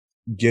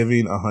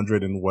giving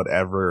 100 in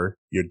whatever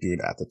you're doing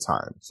at the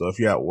time. So if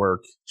you're at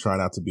work, try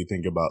not to be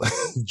thinking about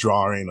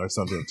drawing or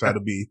something. Try to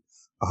be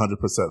 100%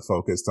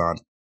 focused on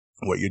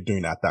what you're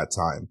doing at that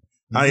time.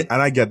 Mm-hmm.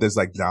 I get there's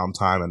like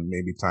downtime and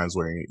maybe times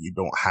where you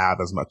don't have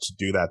as much to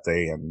do that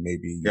day and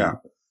maybe you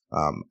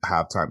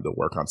have time to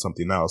work on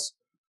something else.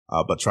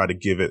 But try to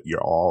give it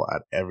your all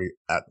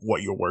at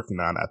what you're working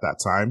on at that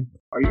time.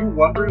 Are you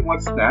wondering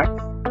what's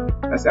next?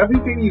 Has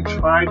everything you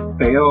tried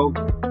failed?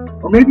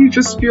 Or maybe you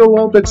just feel a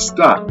little bit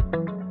stuck?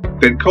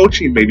 Then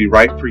coaching may be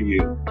right for you.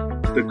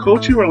 The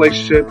coaching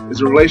relationship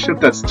is a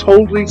relationship that's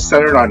totally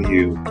centered on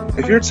you.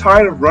 If you're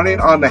tired of running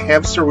on the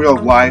hamster wheel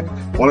of life,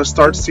 want to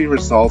start seeing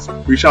results,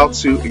 reach out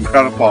to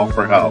Incredipaul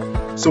for help.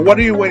 So what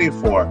are you waiting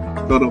for?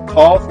 Go to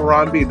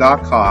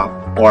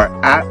paulferranbi.com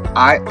or at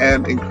I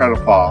am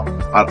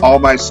Incredipaul on all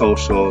my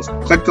socials.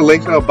 Click the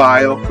link in the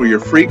bio for your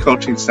free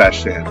coaching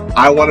session.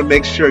 I want to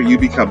make sure you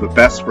become the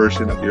best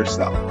version of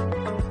yourself.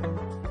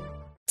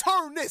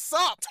 Turn this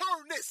up!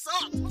 Turn this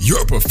up!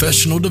 Your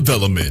professional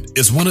development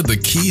is one of the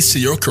keys to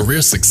your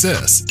career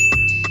success.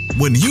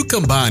 When you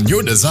combine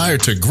your desire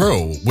to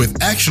grow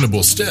with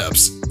actionable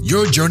steps,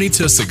 your journey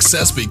to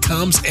success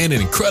becomes an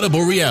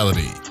incredible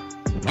reality.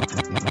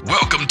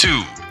 Welcome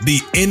to the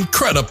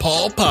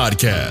Incredipaul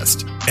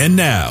Podcast. And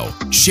now,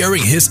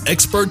 sharing his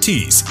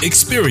expertise,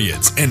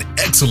 experience, and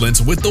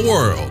excellence with the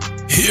world,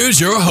 here's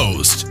your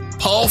host,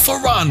 Paul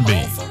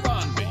Ferranbi.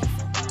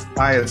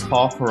 Hi, it's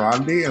Paul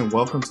Ferranbi, and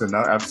welcome to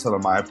another episode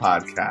of my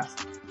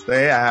podcast.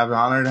 Today, I have the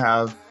honor to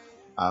have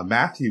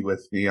Matthew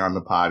with me on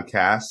the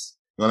podcast.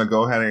 You want to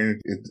go ahead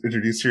and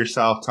introduce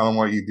yourself, tell them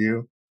what you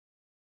do?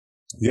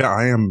 Yeah,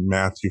 I am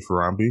Matthew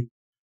Ferranbi.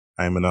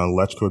 I'm an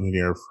electrical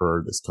engineer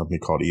for this company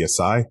called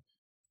ESI,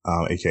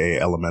 aka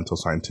Elemental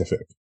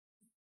Scientific.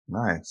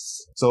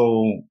 Nice.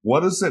 So what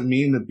does it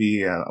mean to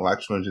be an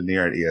electrical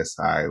engineer at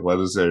ESI? What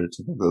does a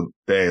typical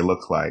day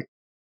look like?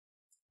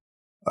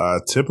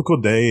 Typical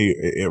day,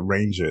 it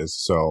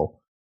ranges. So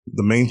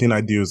the main thing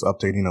I do is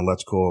updating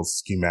electrical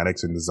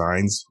schematics and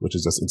designs, which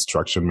is just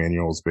instruction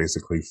manuals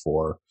basically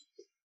for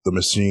the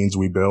machines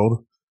we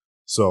build.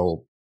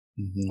 So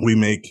we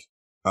make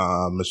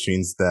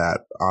machines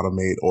that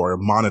automate or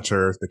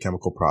monitor the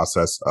chemical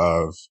process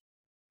of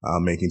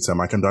making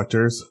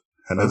semiconductors.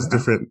 And there's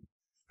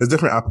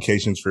different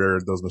applications for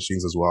those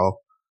machines as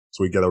well.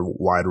 So we get a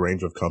wide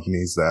range of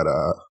companies that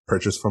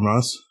purchase from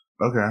us.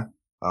 Okay.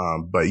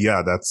 But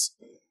yeah, that's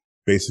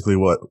basically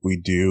what we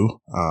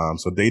do.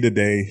 So day to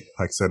day,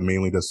 like I said,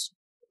 mainly just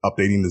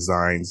updating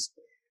designs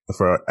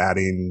for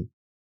adding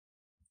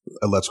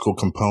electrical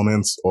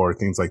components or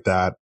things like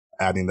that,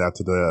 adding that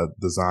to the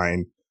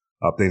design,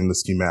 updating the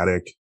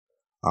schematic.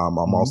 I'm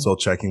also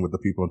checking with the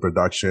people in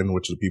production,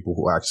 which are the people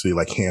who actually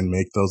like hand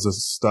make those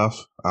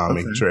stuff,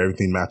 making sure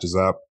everything matches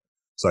up.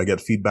 So I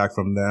get feedback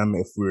from them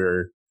if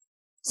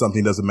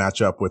something doesn't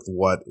match up with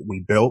what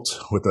we built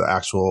with the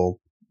actual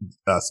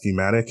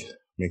schematic,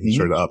 making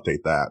sure to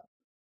update that.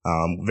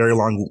 Very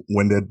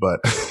long-winded, but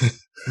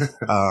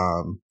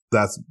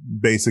that's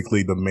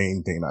basically the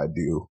main thing I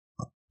do.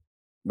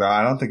 No,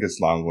 I don't think it's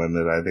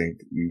long-winded. I think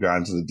you got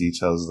into the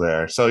details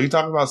there. So you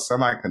talk about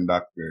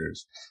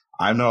semiconductors.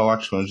 I'm no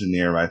electrical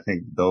engineer, but I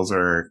think those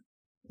are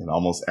in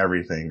almost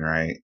everything,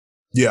 right?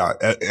 Yeah,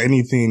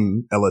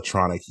 anything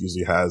electronic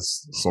usually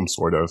has some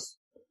sort of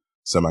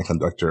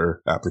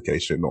semiconductor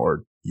application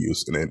or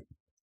use in it.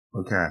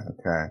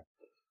 Okay.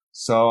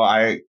 So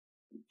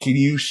can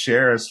you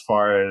share as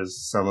far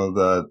as some of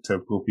the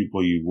typical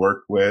people you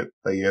work with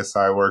that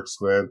ESI works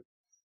with?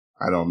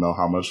 I don't know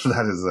how much of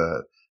that is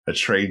a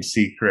trade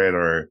secret,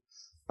 or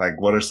like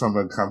what are some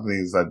of the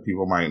companies that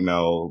people might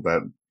know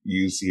that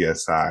use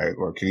ESI,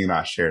 or can you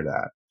not share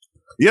that?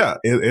 Yeah,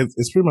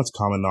 it's pretty much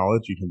common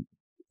knowledge. You can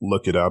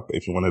look it up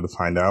if you wanted to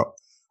find out.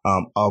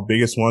 Our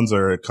biggest ones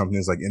are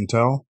companies like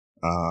Intel,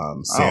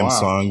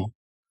 Samsung,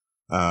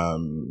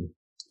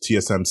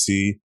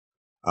 TSMC,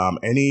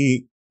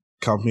 any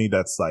company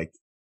that's like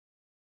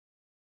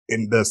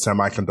in the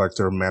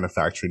semiconductor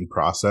manufacturing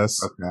process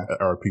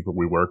are people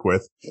we work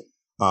with.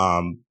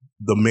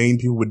 The main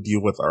people we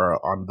deal with are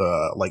on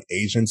the like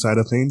Asian side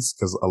of things,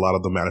 because a lot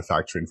of the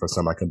manufacturing for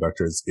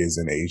semiconductors is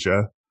in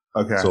Asia.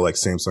 Okay. So like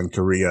Samsung,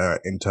 Korea,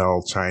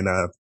 Intel,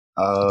 China,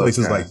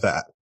 places like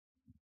that.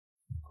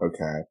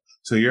 Okay.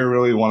 So you're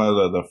really one of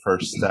the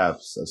first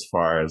steps as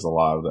far as a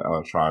lot of the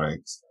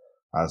electronics.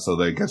 So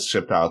they get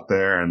shipped out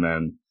there, and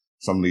then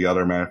some of the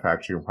other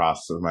manufacturing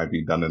processes might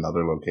be done in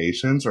other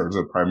locations, or is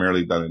it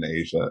primarily done in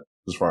Asia,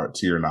 as far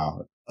to your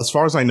knowledge? As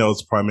far as I know,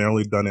 it's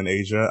primarily done in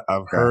Asia.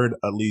 I've heard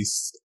at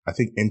least, I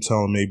think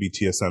Intel and maybe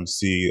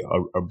TSMC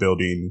are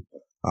building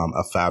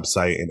a fab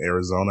site in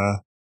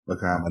Arizona.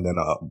 Okay. And then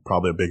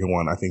probably a bigger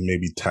one, I think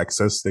maybe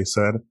Texas, they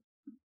said.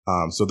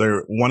 So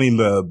they're wanting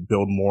to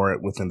build more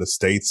within the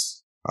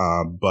States.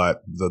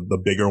 But the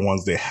bigger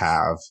ones they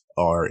have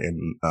are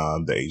in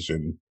the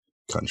Asian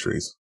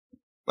countries.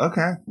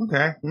 Okay.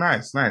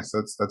 Nice.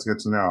 That's good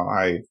to know.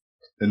 I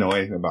didn't know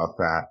anything about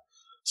that.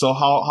 So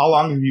how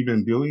long have you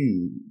been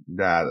doing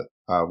that,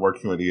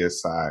 working with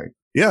ESI?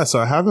 Yeah, so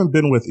I haven't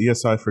been with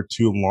ESI for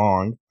too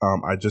long.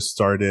 I just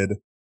started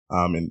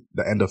in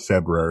the end of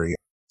February.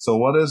 So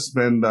what has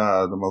been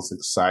the most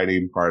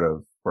exciting part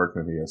of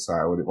working with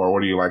ESI? Or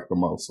what do you like the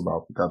most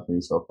about the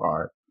company so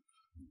far?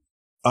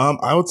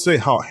 I would say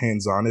how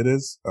hands-on it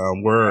is.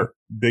 We're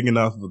big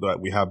enough that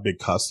we have big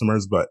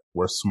customers, but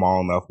we're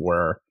small enough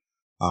where,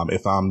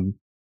 if I'm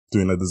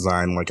doing a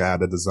design, like I had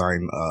to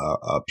design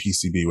a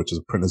PCB, which is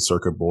a printed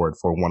circuit board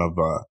for one of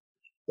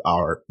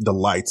the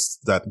lights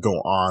that go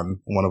on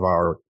one of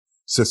our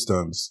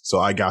systems. So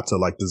I got to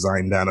like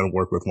design that and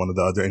work with one of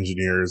the other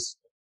engineers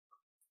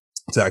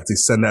to actually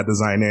send that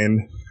design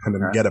in and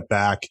then get it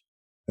back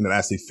and then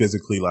actually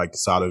physically like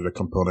solder the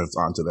components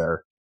onto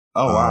there.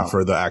 Oh, wow.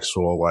 For the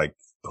actual like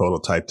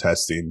prototype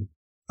testing.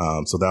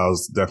 So that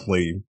was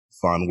definitely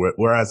fun.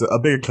 Whereas a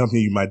bigger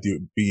company, you might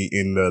be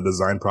in the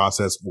design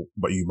process,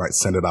 but you might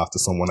send it off to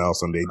someone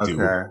else and they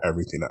do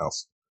everything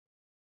else.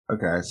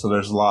 Okay. So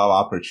there's a lot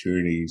of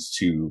opportunities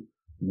to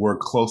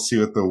work closely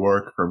with the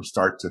work from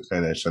start to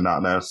finish and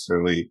not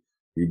necessarily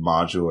be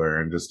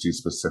modular and just do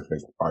specific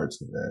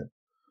parts of it.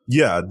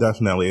 Yeah,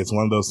 definitely. It's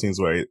one of those things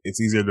where it's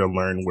easier to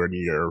learn when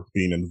you're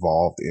being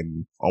involved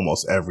in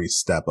almost every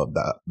step of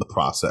the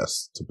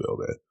process to build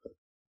it.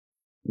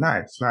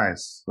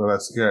 Nice. Well,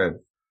 that's good.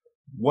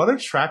 What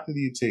attracted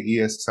you to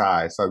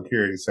ESI? So I'm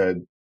curious, you said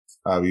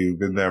you've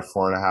been there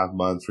 4.5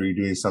 months. Were you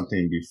doing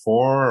something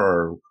before,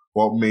 or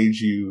what made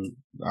you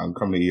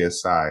come to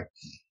ESI?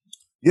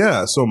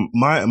 Yeah, so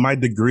my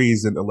degree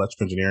is in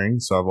electrical engineering,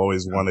 so I've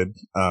always wanted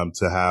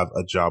to have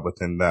a job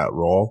within that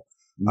role.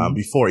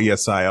 Before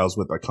ESI, I was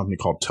with a company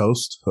called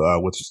Toast,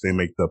 which they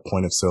make the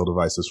point of sale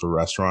devices for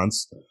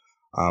restaurants.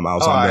 I've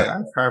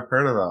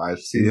heard of them. I've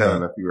seen them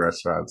in a few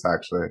restaurants,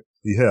 actually.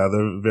 Yeah,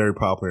 they're very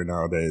popular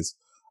nowadays.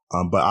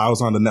 But I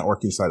was on the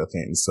networking side of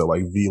things. So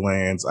like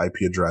VLANs, IP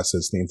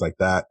addresses, things like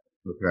that.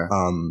 Okay.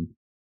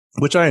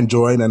 Which I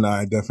enjoyed and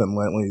I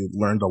definitely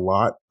learned a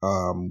lot,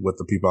 with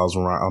the people I was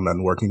around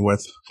and working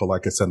with. But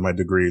like I said, my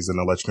degree is in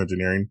electrical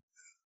engineering.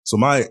 So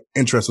my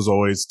interest was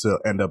always to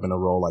end up in a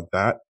role like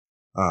that.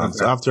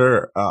 So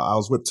after, I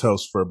was with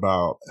Toast for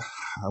about,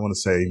 I want to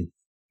say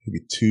maybe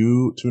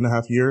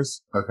 2.5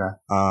 years. Okay.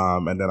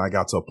 And then I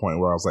got to a point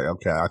where I was like,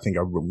 okay, I think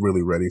I'm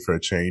really ready for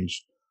a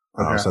change.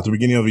 So at the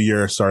beginning of the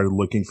year, I started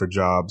looking for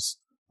jobs,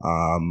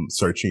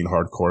 searching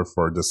hardcore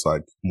for just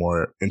like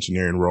more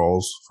engineering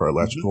roles for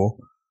electrical.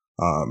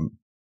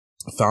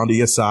 Found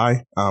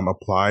ESI,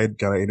 applied,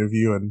 got an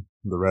interview, and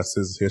the rest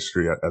is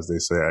history, as they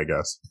say, I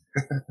guess.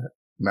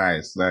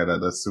 Nice.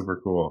 That's super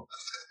cool.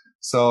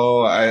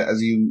 So as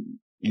you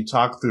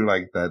talk through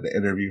like the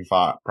interview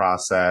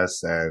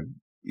process and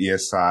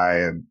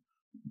ESI and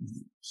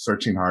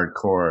searching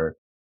hardcore,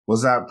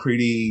 was that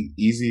pretty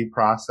easy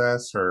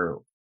process, or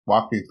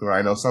walk me through?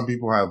 I know some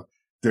people have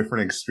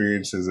different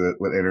experiences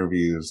with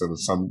interviews, and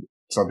some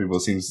people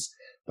it seems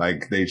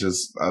like they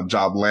just a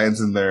job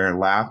lands in there and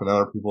laugh, and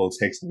other people it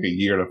takes like a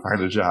year to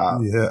find a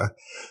job. Yeah.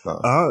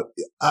 So.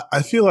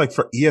 I feel like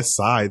for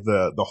ESI,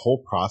 the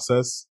whole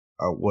process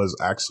was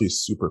actually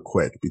super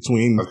quick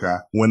between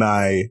when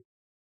I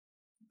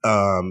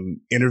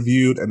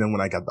interviewed and then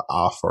when I got the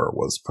offer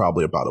was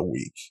probably about a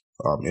week.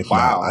 If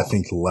not, I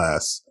think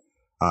less.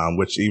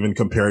 Which even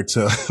compared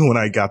to when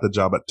I got the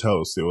job at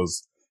Toast,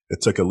 it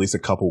took at least a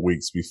couple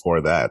weeks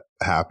before that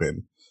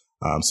happened.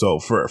 So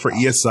for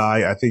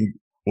ESI, I think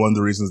one of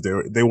the reasons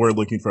they were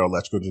looking for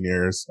electrical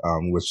engineers,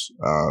 which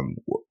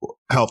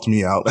helped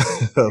me out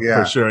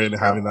for sure in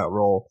having that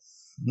role.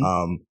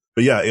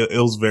 But yeah, it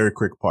was a very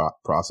quick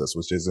process,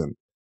 which isn't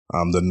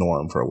the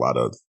norm for a lot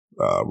of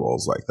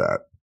roles like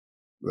that.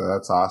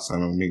 That's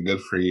awesome. I mean, good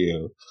for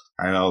you.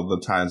 I know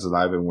the times that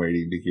I've been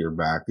waiting to hear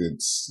back,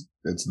 it's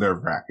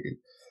nerve-wracking,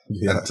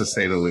 to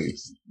say the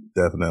least.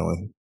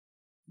 Definitely.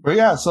 But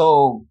yeah,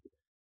 so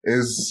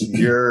is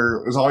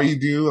all you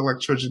do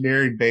electrical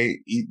engineering,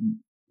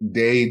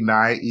 day,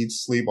 night, eat,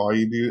 sleep, all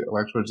you do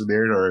electrical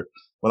engineering, or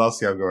what else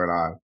do you have going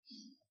on?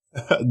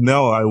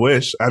 No, I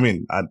wish. I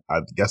mean,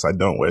 I guess I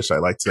don't wish. I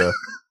like to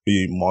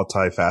be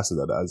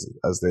multifaceted,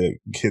 as the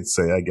kids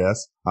say, I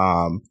guess.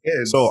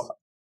 So,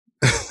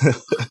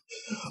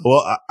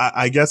 well,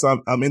 I guess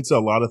I'm into a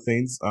lot of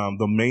things.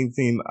 The main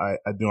thing I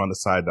do on the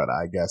side that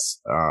I guess,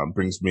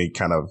 brings me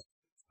kind of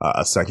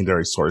a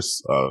secondary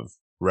source of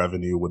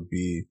revenue would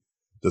be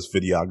just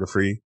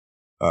videography,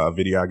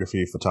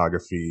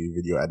 photography,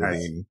 video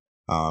editing,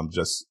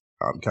 just,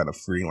 kind of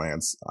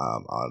freelance,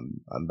 on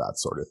that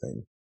sort of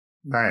thing.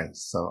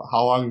 Nice. So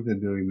how long have you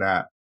been doing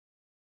that?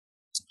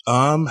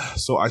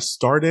 So I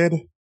started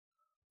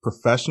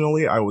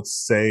professionally, I would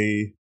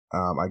say,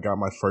 I got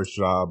my first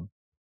job,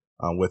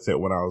 with it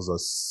when I was a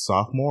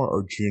sophomore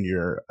or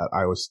junior at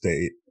Iowa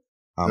State.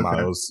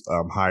 I was,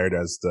 hired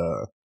as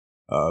the,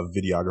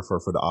 videographer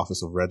for the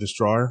Office of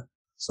Registrar.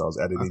 So I was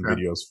editing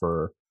videos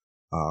for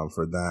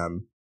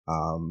them.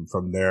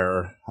 From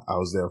there, I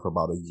was there for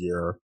about a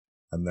year,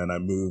 and then I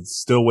moved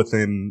still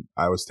within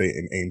Iowa State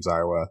in Ames,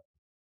 Iowa.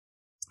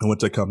 I went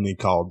to a company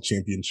called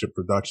Championship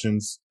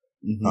Productions.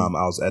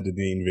 I was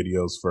editing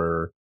videos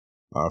for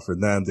For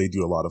them, they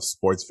do a lot of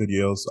sports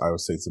videos. I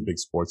would say it's a big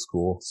sports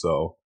school.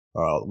 So,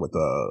 with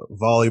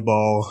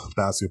volleyball,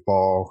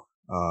 basketball,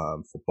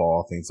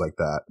 football, things like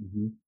that.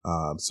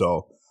 Mm-hmm.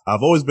 So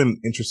I've always been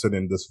interested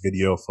in this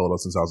video photo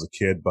since I was a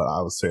kid, but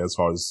I would say as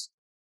far as,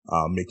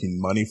 making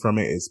money from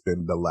it, it's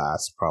been the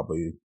last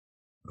probably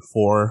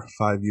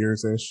 4-5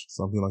 years-ish,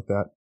 something like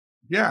that.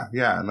 Yeah.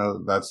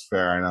 No, that's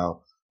fair. I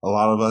know a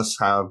lot of us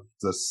have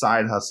the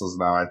side hustles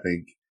now. I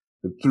think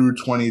through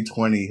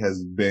 2020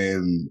 has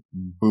been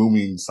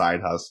booming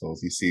side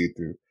hustles. You see it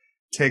through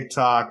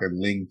TikTok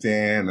and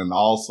LinkedIn and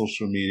all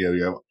social media.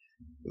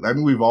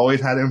 We've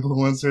always had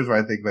influencers, but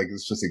I think like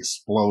it's just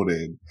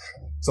exploded.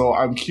 So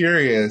I'm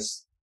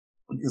curious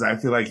because I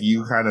feel like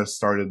you kind of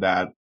started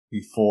that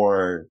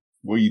before,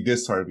 well, you did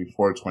start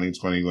before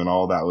 2020 when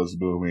all that was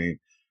booming.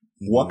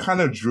 What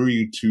kind of drew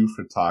you to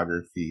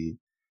photography,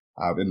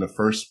 in the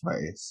first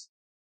place?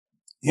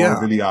 Yeah.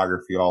 Or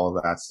videography, all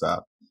of that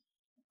stuff.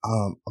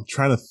 I'm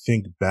trying to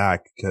think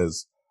back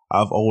because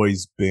I've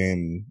always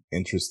been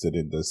interested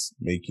in this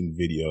making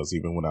videos,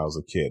 even when I was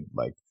a kid,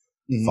 like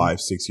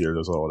 5-6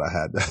 years old. I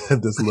had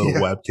this little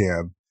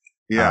webcam.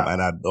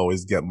 And I'd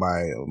always get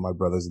my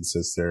brothers and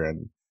sister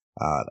and,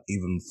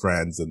 even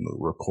friends and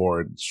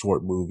record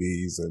short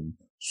movies and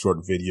short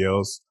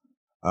videos.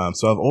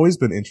 So I've always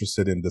been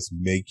interested in just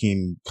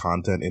making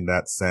content in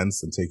that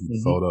sense and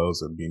taking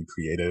photos and being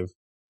creative,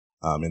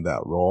 in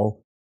that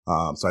role.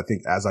 So I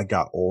think as I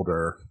got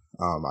older,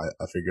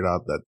 I figured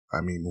out that,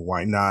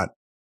 why not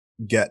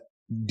get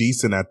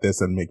decent at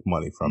this and make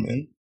money from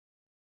it?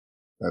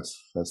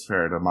 That's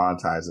fair to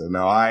monetize it.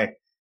 No, I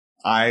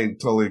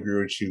totally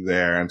agree with you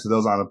there. And to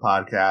those on the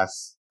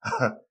podcast,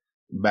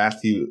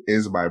 Matthew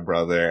is my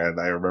brother. And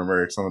I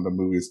remember some of the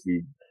movies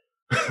we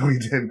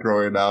did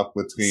growing up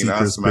between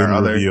Secret's us and our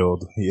other,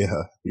 revealed.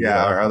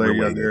 our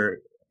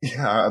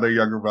other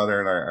younger brother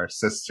and our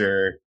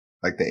sister,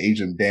 like the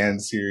Agent Dan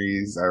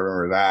series. I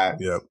remember that.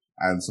 Yep.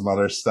 And some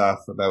other stuff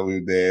that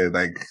we did.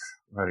 Like,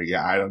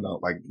 I don't know.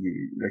 Like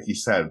you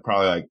said,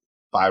 probably like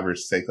 5 or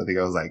 6. I think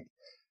I was like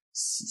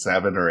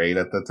 7 or 8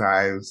 at the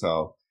time.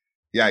 So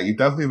yeah, you've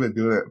definitely been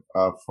doing it,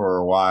 for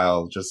a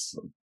while just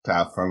to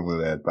have fun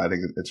with it. But I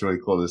think it's really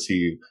cool to see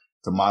you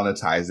to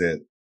monetize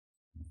it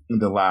in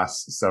the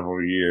last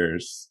several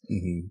years.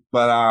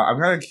 But, I'm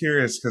kind of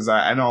curious because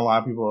I know a lot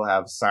of people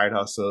have side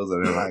hustles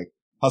and they're like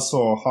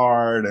hustle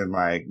hard and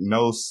like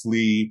no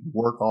sleep,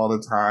 work all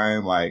the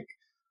time. Like,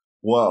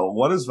 well,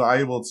 what is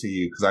valuable to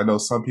you? Because I know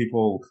some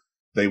people,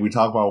 we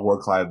talk about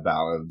work-life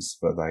balance,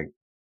 but like,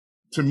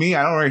 to me,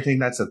 I don't really think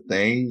that's a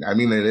thing. I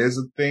mean, it is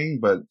a thing,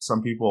 but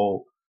some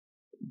people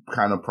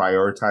kind of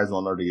prioritize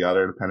one or the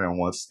other depending on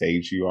what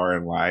stage you are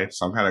in life.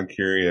 So I'm kind of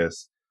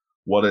curious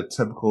what a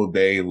typical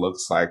day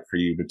looks like for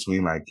you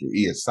between like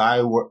your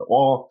ESI work.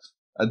 Well,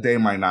 a day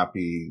might not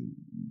be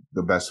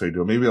the best way to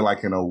do it. Maybe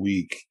like in a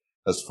week,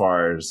 as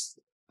far as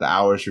the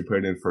hours you're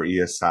putting in for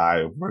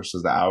ESI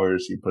versus the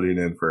hours you're putting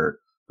in for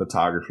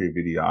photography,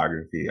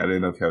 videography. I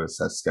didn't know if you have a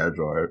set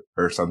schedule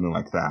or something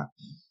like that.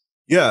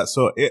 Yeah.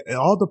 So it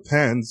all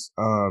depends.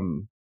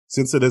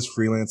 Since it is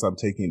freelance, I'm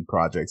taking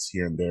projects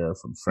here and there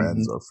from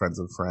friends or friends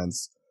of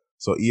friends.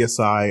 So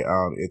ESI,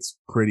 it's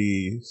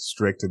pretty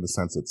strict in the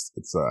sense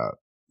it's a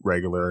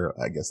regular,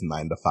 I guess,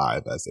 9 to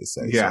 5, as they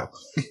say. Yeah.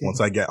 So once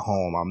I get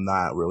home, I'm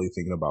not really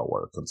thinking about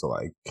work until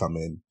I come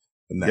in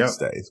the next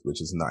day,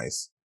 which is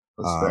nice.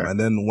 And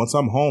then once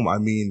I'm home,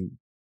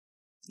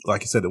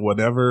 like I said,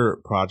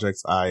 whatever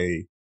projects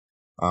I'm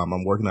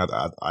working at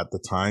the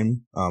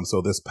time.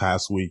 So this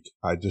past week,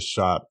 I just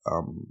shot,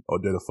 or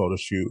did a photo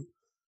shoot,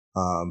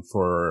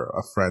 for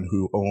a friend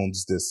who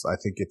owns this, I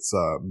think it's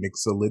a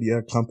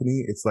Mixolydia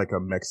company. It's like a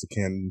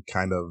Mexican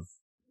kind of,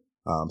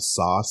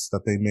 sauce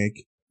that they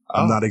make.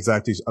 I'm not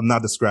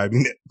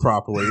describing it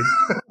properly,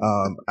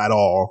 at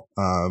all.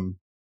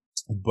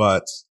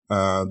 But,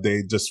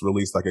 they just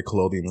released like a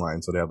clothing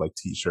line. So they have like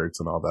t-shirts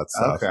and all that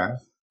stuff. Okay.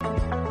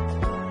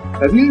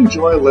 Have you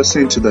enjoyed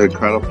listening to the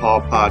Incredible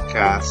Paul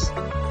podcast?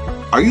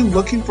 Are you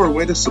looking for a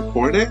way to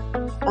support it?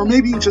 Or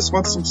maybe you just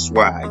want some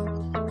swag?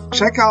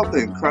 Check out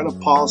the Incredible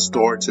Paul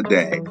store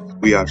today.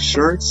 We have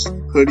shirts,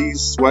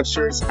 hoodies,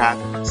 sweatshirts,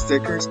 hats,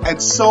 stickers,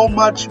 and so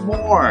much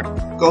more.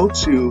 Go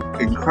to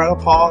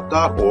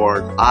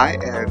incredipaul.org,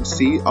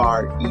 INCREDI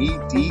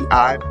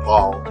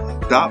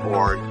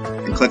Paul.org,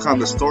 and click on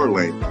the store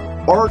link.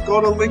 Or go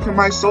to the link in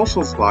my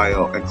socials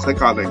bio and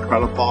click on the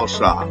Incredible Paul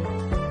shop.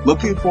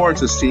 Looking forward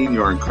to seeing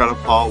your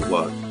Incredible Paul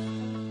look.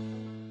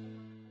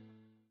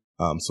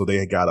 So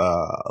they got,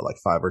 like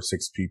 5 or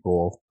 6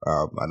 people,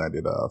 and I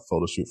did a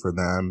photo shoot for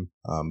them.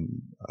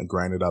 I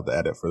grinded out the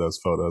edit for those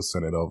photos,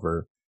 sent it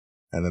over.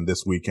 And then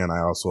this weekend,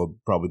 I also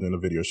probably doing a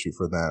video shoot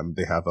for them.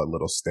 They have a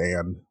little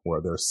stand where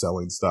they're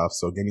selling stuff.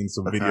 So getting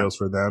some videos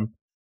for them.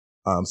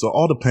 So it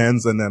all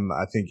depends. And then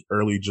I think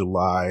early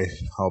July,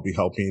 I'll be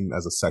helping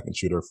as a second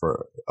shooter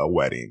for a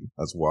wedding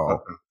as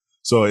well.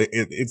 So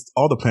it's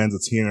all depends.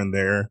 It's here and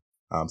there.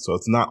 So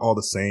it's not all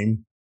the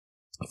same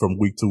from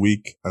week to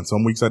week. And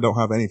some weeks I don't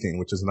have anything,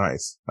 which is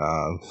nice.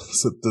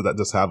 So that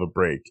just have a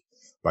break,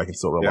 but I can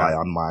still rely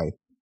on my,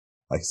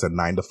 like I said,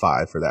 9 to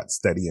 5 for that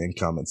steady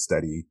income and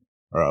steady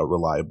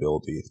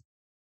reliability.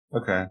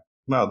 Okay.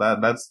 No,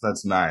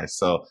 that's nice.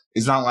 So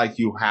it's not like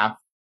you have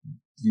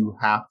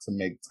to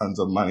make tons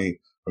of money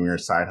from your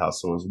side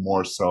hustle. It's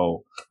more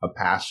so a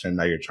passion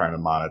that you're trying to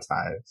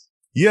monetize.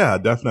 Yeah,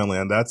 definitely.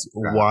 And that's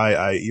why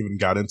I even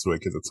got into it,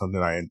 because it's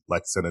something I,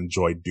 like I said,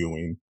 enjoy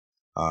doing.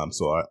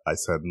 So I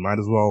said, might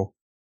as well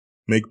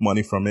make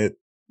money from it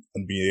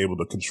and be able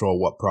to control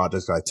what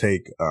projects I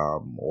take,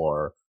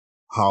 or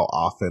how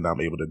often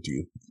I'm able to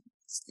do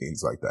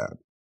things like that.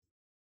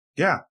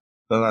 Yeah,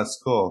 so that's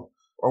cool.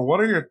 Or what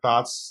are your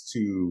thoughts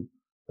to,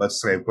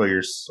 let's say,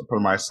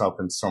 put myself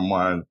in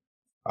someone,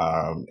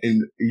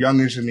 in a young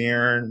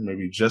engineer,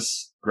 maybe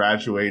just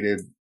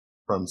graduated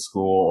from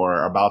school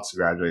or about to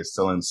graduate,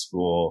 still in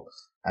school,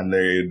 and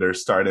they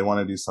want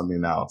to do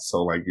something else.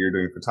 So like you're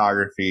doing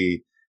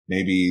photography,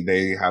 maybe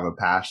they have a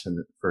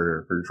passion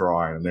for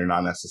drawing and they're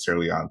not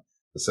necessarily on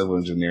the civil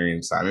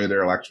engineering side. Maybe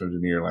they're an electrical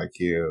engineer like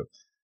you.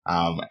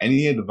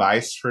 Any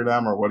advice for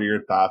them, or what are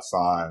your thoughts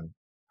on,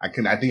 I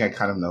think I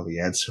kind of know the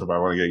answer, but I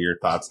want to get your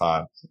thoughts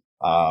on,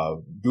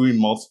 doing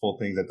multiple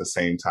things at the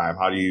same time.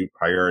 How do you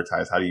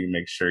prioritize? How do you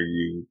make sure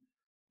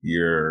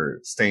you're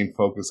staying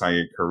focused on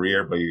your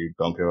career, but you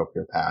don't give up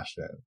your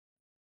passion?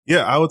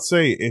 Yeah, I would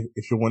say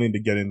if you're wanting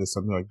to get into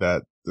something like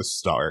that, just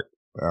start.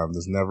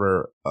 There's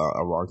never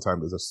a wrong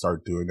time to just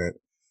start doing it.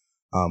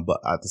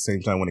 But at the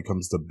same time, when it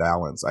comes to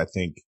balance, I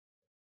think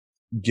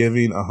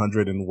giving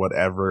 100 in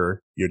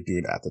whatever you're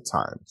doing at the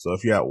time. So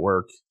if you're at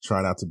work,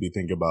 try not to be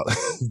thinking about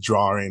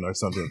drawing or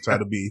something. Try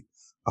to be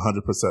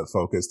 100%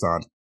 focused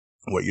on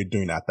what you're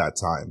doing at that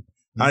time.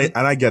 Mm-hmm.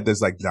 I get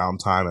there's like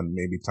downtime and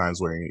maybe times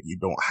where you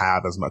don't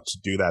have as much to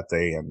do that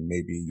day, and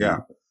maybe you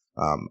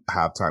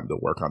have time to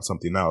work on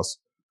something else.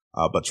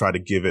 But try to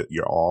give it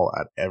your all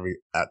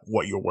at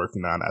what you're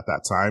working on at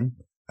that time.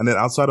 And then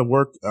outside of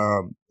work,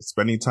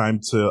 spending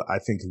time to, I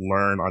think,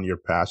 learn on your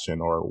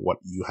passion or what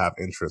you have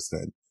interest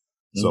in.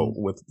 Mm-hmm. So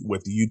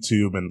with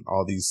YouTube and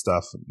all these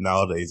stuff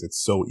nowadays, it's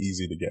so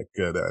easy to get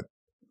good at,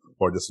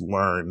 or just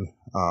learn,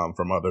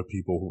 from other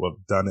people who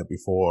have done it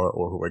before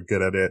or who are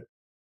good at it.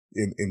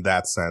 In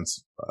that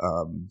sense,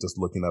 just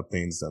looking up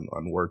things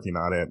and working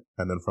on it.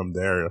 And then from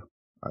there,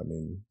 I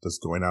mean,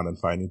 just going out and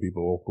finding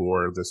people who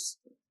are just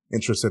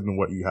interested in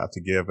what you have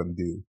to give and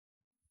do.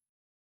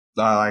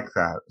 I like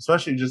that,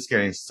 especially just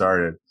getting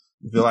started.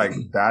 I feel like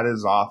that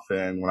is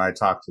often when I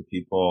talk to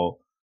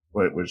people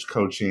with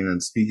coaching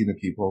and speaking to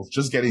people,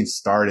 just getting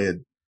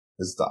started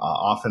is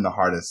often the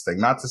hardest thing.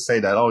 Not to say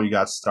that, oh, you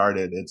got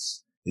started,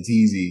 it's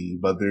easy,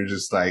 but there's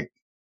just like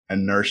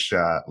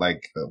inertia.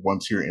 Like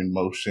once you're in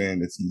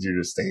motion, it's easier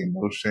to stay in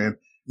motion.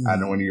 Mm-hmm.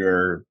 And when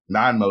you're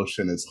not in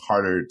motion, it's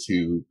harder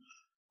to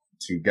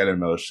get in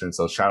motion.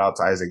 So shout out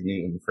to Isaac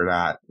Newton for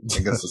that. I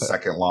think it's the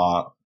second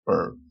law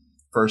or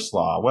first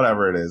law,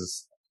 whatever it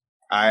is.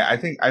 I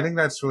think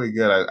that's really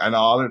good. And the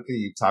other thing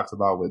you talked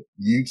about with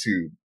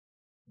YouTube,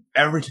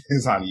 everything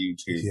is on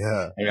YouTube.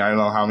 Yeah. I mean, I don't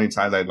know how many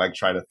times I'd like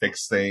try to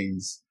fix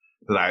things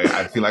that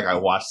I feel like I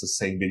watched the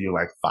same video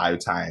like 5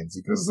 times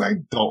because I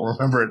don't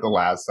remember it the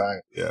last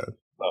time. Yeah.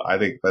 So I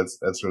think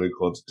that's really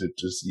cool to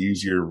just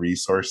use your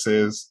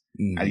resources,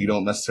 and you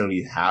don't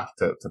necessarily have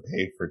to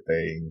pay for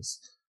things.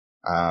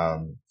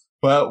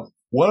 But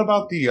what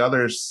about the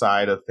other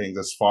side of things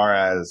as far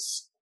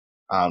as,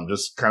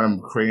 just kind of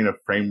creating a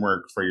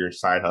framework for your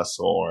side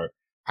hustle or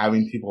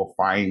having people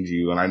find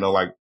you? And I know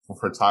like for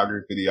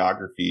photography,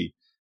 videography,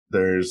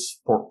 there's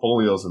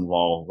portfolios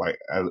involved like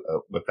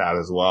with that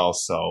as well.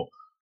 So,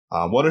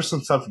 what are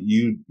some stuff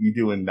you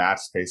do in that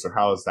space, or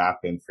how has that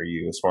been for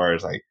you as far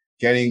as like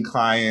getting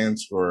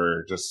clients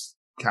or just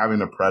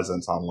having a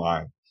presence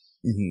online?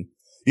 Mm-hmm.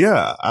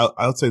 Yeah,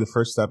 I would say the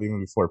first step, even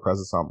before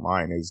presence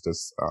online, is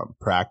just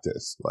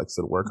practice. Like I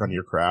said, work on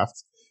your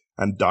craft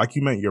and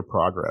document your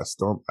progress.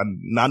 And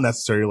not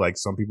necessarily like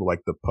some people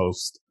like to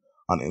post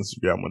on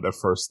Instagram when they're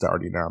first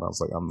starting out. I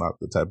was like, I'm not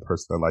the type of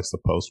person that likes to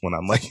post when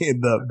I'm like in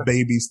the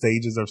baby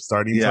stages of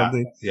starting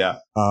something. Yeah.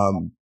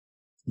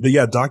 But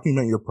yeah,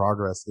 document your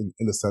progress in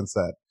the sense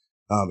that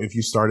if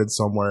you started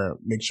somewhere,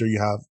 make sure you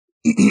have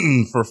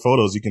for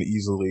photos, you can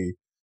easily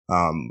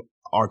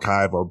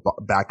archive or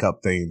back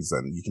up things,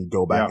 and you can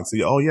go back and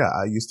see, oh yeah,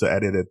 I used to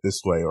edit it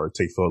this way or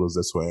take photos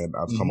this way, and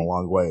I've come a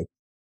long way.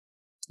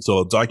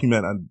 So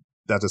document, and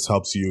that just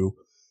helps you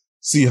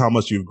see how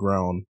much you've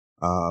grown.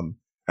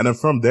 And then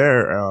from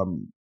there,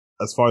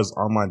 as far as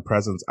online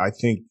presence, I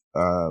think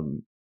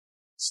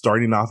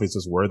starting off is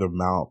just word of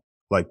mouth.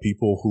 Like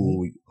people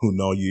who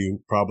know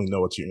you probably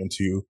know what you're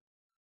into,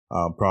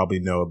 probably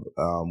know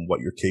what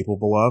you're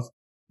capable of.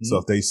 So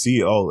if they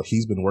see, oh,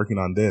 he's been working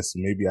on this,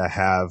 maybe I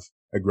have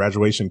a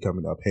graduation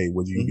coming up. Hey,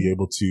 would you be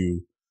able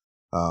to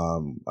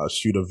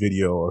shoot a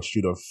video or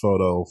shoot a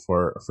photo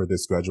for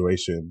this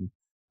graduation?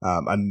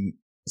 And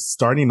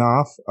starting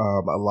off,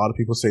 a lot of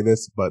people say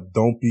this, but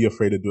don't be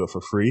afraid to do it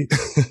for free.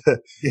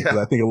 Yeah.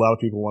 I think a lot of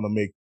people want to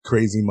make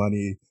crazy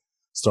money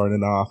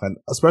starting off, and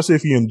especially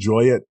if you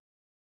enjoy it,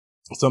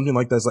 something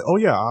like that is like, oh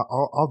yeah,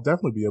 I'll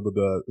definitely be able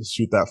to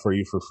shoot that for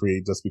you for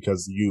free just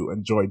because you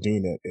enjoy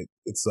doing it.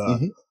 It's a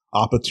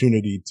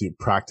opportunity to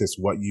practice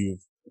what you've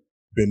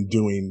been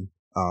doing,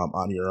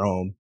 on your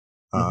own.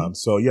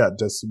 So yeah,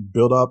 just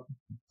build up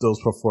those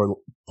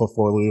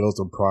portfolios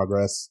and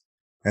progress.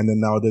 And then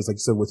nowadays, like you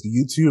said, with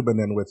YouTube and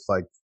then with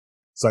like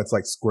sites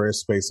like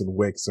Squarespace and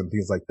Wix and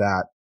things like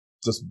that,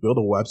 just build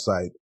a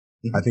website.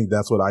 I think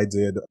that's what I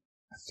did.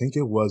 I think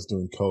it was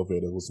during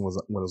COVID. It was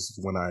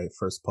when I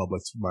first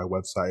published my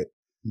website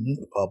to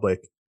the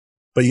public.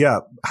 But yeah,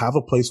 have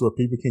a place where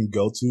people can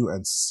go to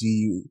and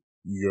see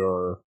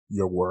your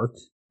work.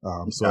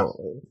 So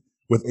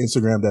with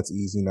Instagram, that's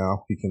easy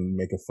now. You can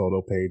make a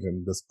photo page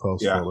and just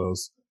post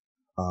photos.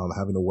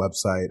 Having a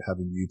website,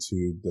 having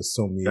YouTube, there's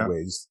so many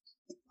ways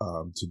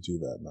to do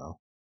that now.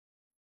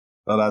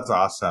 Oh, that's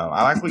awesome.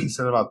 I like what you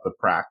said about the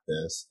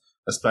practice,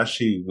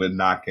 especially with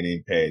not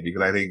getting paid,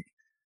 because I think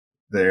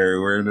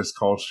we're in this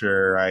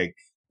culture, like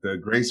the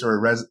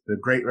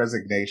great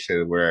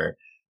resignation, where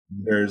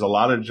there's a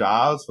lot of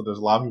jobs, but there's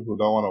a lot of people who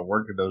don't want to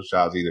work at those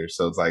jobs either.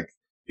 So it's like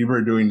people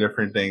are doing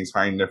different things,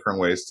 finding different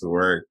ways to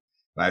work.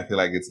 And I feel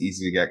like it's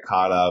easy to get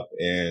caught up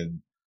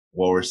in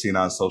what we're seeing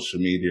on social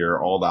media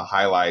or all the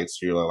highlights.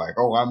 You're like,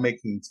 oh, I'm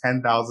making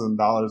 $10,000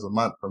 a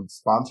month from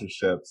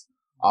sponsorships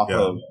off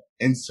of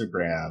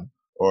Instagram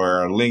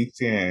or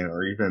LinkedIn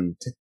or even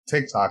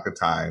TikTok at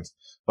times.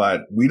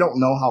 But we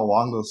don't know how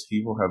long those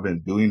people have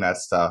been doing that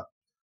stuff,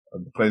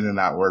 putting in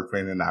that work,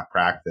 putting in that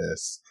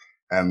practice.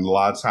 And a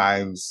lot of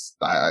times,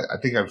 I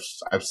think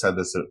I've said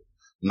this,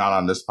 not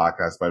on this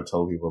podcast, but I've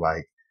told people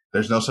like,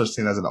 there's no such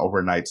thing as an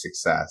overnight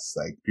success.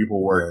 Like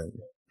people work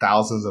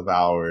thousands of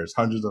hours,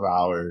 hundreds of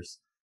hours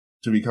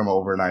to become an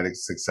overnight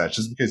success.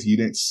 Just because you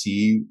didn't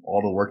see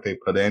all the work they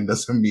put in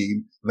doesn't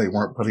mean they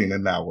weren't putting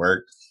in that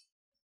work.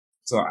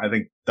 So I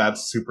think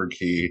that's super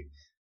key.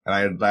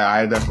 And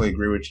I definitely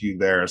agree with you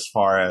there as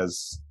far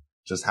as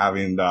just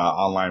having the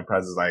online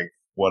presence. Like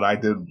what I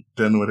did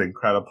with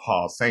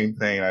Incredipaw, same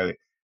thing. I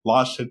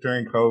launched it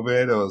during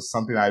COVID. It was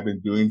something I've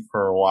been doing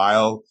for a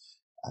while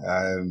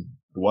and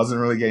wasn't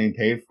really getting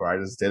paid for. I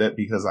just did it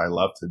because I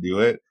love to do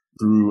it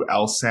through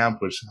LSAMP,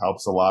 which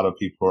helps a lot of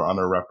people who are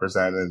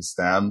underrepresented in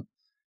STEM.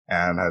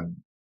 And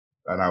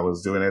I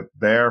was doing it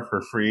there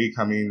for free,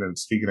 coming and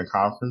speaking at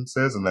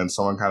conferences. And then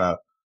someone kind of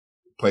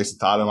placed a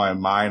thought in my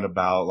mind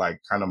about like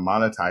kind of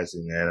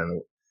monetizing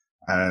it.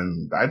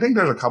 And I think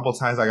there's a couple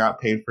times I got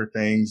paid for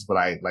things, but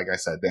like I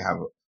said, didn't have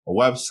a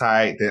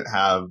website, didn't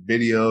have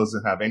videos,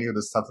 didn't have any of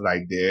the stuff that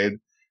I did.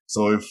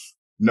 So if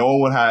no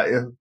one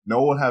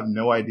would have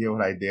no idea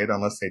what I did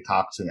unless they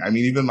talked to me. I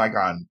mean, even like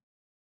on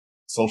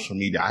social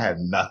media, I had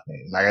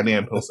nothing. Like I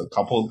didn't post a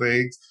couple of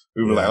things.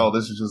 We were like, oh,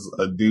 this is just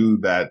a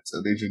dude that's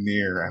an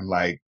engineer and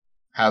like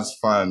has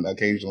fun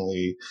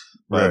occasionally,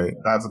 but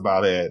that's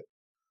about it.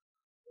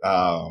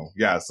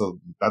 So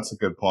that's a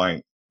good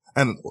point.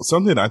 And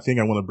something I think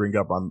I want to bring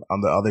up on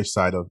the other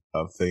side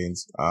of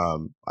things.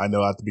 I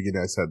know at the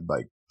beginning I said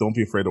like, don't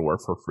be afraid to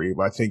work for free,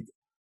 but I think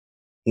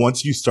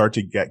once you start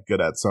to get good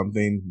at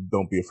something,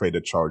 don't be afraid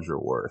to charge your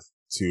worth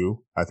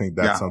too. I think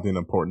that's something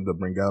important to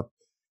bring up.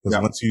 Because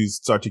once you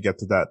start to get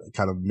to that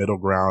kind of middle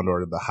ground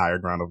or the higher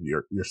ground of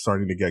you're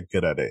starting to get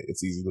good at it,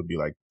 it's easy to be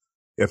like,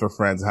 if a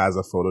friend has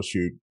a photo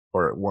shoot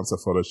or wants a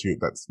photo shoot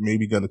that's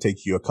maybe going to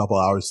take you a couple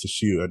hours to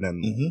shoot and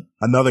then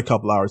another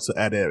couple hours to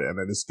edit, and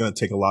then it's going to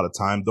take a lot of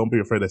time. Don't be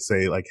afraid to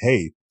say like,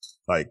 hey,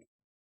 like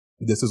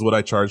this is what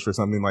I charge for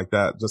something like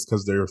that. Just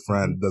because they're your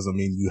friend doesn't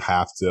mean you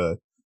have to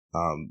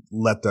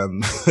let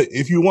them.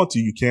 If you want to,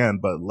 you can,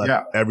 but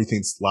let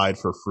everything slide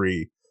for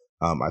free.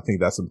 I think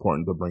that's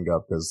important to bring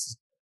up because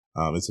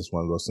it's just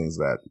one of those things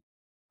that,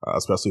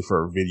 especially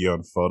for video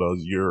and photos,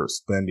 you're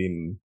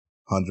spending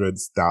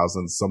hundreds,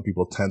 thousands, some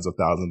people tens of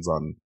thousands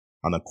on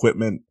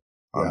equipment,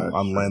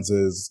 on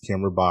lenses,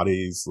 camera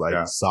bodies,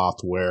 like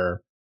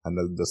software, and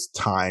then this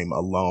time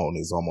alone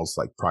is almost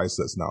like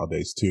priceless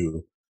nowadays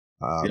too.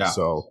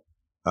 So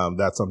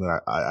that's something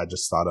I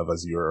just thought of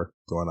as you were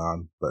going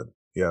on, but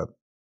yeah.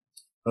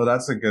 Oh,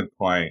 that's a good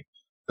point.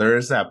 There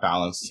is that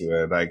balance to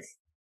it.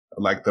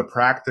 Like the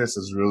practice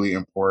is really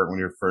important when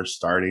you're first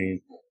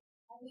starting.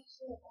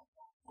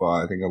 Well,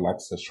 I think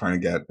Alexa's trying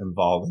to get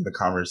involved in the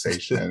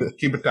conversation.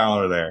 Keep it down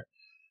over there.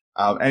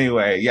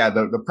 Anyway,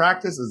 the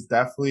practice is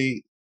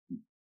definitely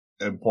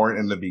important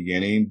in the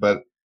beginning, but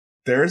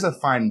there is a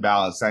fine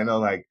balance. I know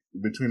like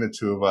between the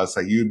two of us,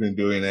 like you've been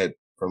doing it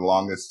for the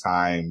longest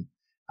time.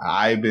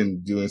 I've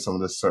been doing some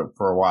of this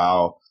for a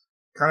while.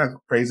 Kind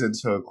of phrase it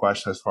into a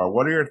question as far,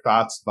 what are your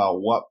thoughts about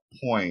what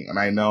point? And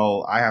I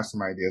know I have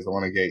some ideas. I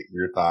want to get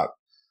your thought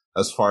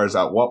as far as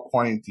at what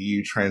point do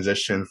you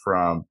transition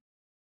from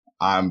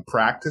I'm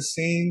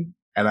practicing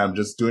and I'm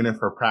just doing it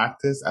for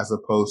practice as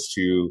opposed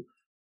to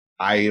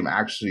I am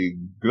actually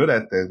good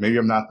at this. Maybe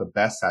I'm not the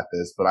best at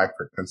this, but I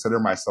consider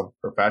myself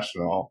a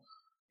professional.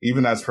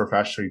 Even as a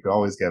professional, you can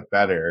always get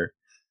better.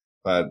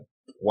 But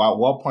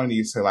what point do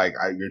you say like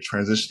you're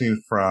transitioning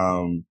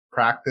from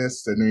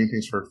practice to doing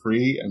things for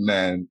free and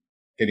then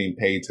getting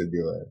paid to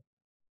do it?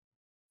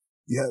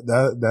 Yeah,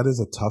 that is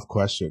a tough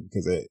question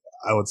because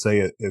I would say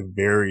it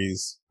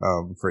varies,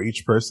 for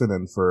each person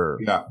and for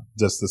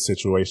just the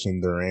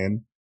situation they're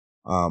in.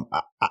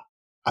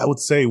 I would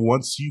say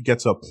once you get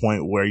to a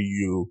point where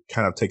you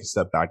kind of take a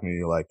step back and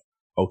you're like,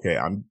 okay,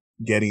 I'm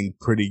getting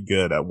pretty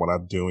good at what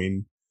I'm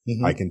doing.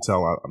 Mm-hmm. I can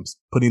tell I'm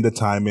putting the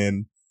time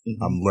in,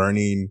 mm-hmm. I'm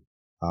learning,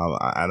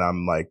 and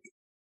I'm like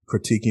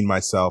critiquing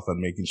myself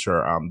and making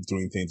sure I'm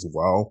doing things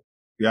well.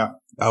 Yeah.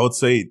 I would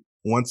say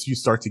once you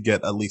start to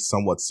get at least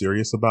somewhat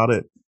serious about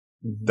it,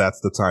 mm-hmm. that's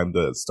the time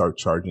to start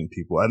charging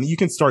people. And you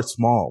can start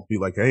small. Be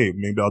like, hey,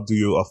 maybe I'll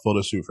do a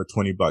photo shoot for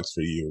 $20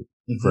 for you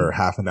mm-hmm. for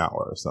half an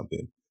hour or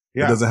something.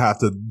 Yeah. It doesn't have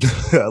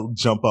to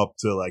jump up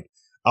to like,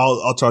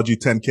 I'll charge you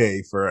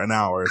 $10K for an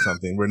hour or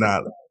something. We're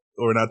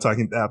not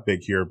talking that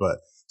big here, but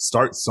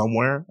start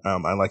somewhere.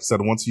 And like I said,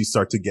 once you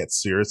start to get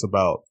serious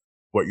about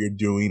what you're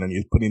doing and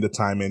you're putting the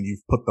time in,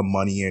 you've put the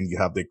money in, you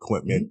have the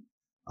equipment.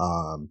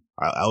 Mm-hmm.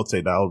 I would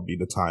say that would be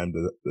the time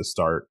to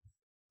start,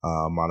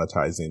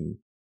 monetizing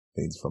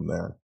things from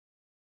there.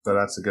 So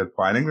that's a good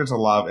point. I think there's a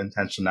lot of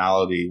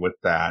intentionality with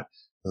that.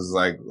 This is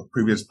like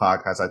previous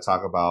podcasts I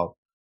talk about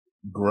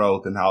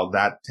growth and how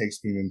that takes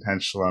being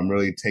intentional. I'm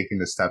really taking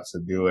the steps to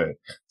do it.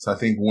 So I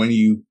think when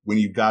you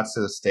got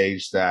to the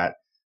stage that,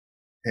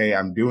 hey,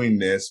 I'm doing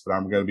this, but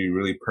I'm going to be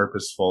really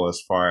purposeful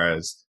as far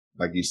as,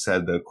 like you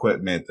said, the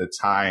equipment, the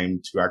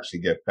time to actually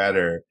get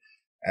better.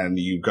 And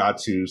you got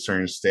to a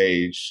certain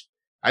stage.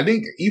 I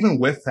think even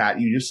with that,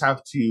 you just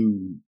have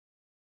to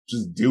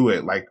just do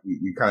it. Like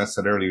we kind of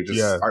said earlier, just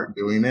start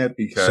doing it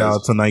because. Shout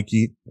out to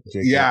Nike.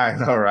 Yeah,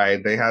 I know,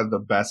 right? They had the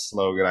best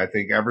slogan. I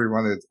think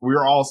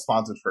we're all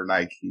sponsored for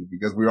Nike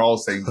because we're all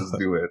saying just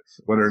do it,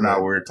 whether or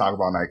not we're talking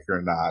about Nike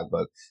or not.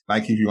 But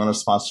Nike, if you want to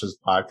sponsor this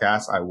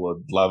podcast, I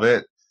would love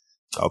it.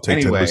 I'll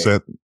take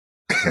 10%.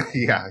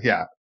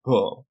 Yeah.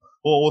 Cool.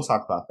 Well, we'll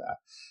talk about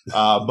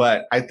that.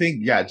 But I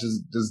think,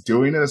 just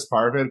doing it as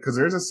part of it, because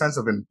there's a sense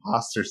of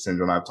imposter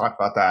syndrome. I've talked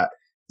about that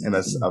in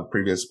a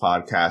previous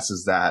podcast,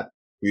 is that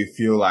we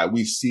feel like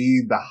we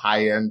see the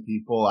high end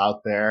people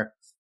out there,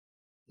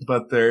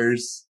 but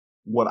there's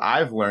what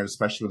I've learned,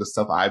 especially with the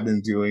stuff I've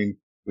been doing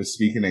with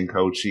speaking and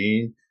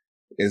coaching,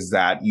 is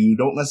that you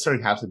don't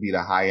necessarily have to be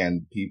the high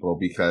end people,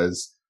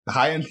 because the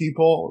high end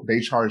people, they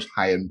charge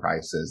high end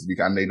prices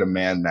because they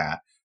demand that.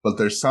 But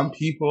there's some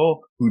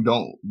people who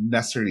don't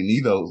necessarily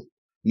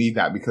need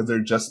that because they're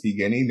just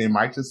beginning. They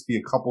might just be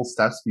a couple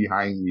steps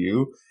behind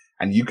you,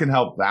 and you can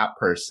help that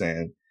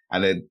person.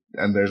 And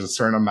there's a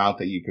certain amount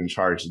that you can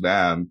charge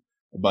them,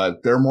 but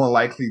they're more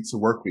likely to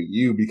work with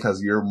you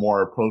because you're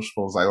more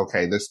approachable. It's like,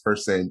 okay, this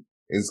person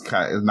is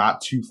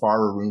not too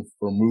far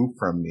removed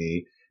from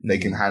me. Mm-hmm. They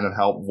can kind of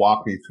help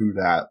walk me through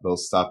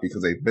those stuff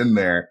because they've been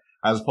there,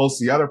 as opposed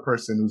to the other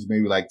person who's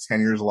maybe like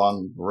 10 years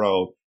along the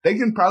road. They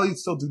can probably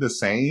still do the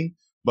same,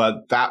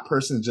 but that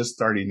person just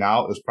starting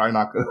out is probably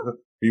not going to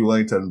be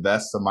willing to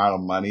invest the amount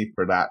of money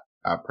for that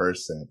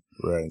person.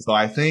 Right. So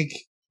I think,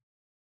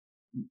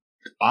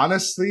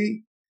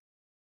 honestly,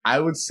 I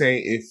would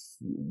say if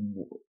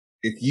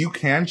you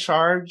can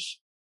charge,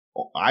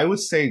 I would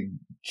say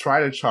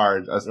try to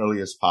charge as early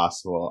as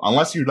possible.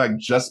 Unless you're like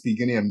just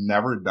beginning and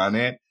never done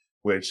it,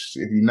 which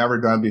if you've never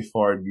done it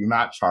before, do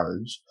not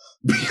charge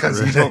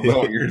because you don't know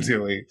what you're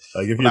doing.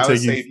 Like if you're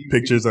taking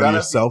pictures on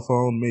your cell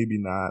phone, maybe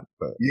not.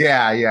 But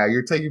yeah,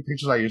 you're taking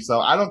pictures on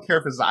yourself. I don't care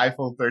if it's the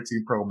iPhone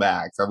 13 Pro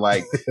Max. I'm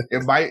like,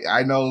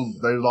 I know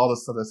there's all the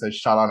stuff that says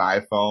shot on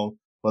iPhone,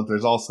 but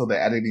there's also the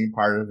editing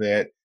part of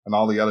it and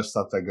all the other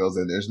stuff that goes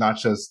in. It's not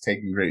just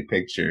taking great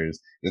pictures.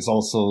 It's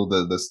also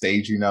the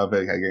staging of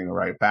it, getting the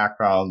right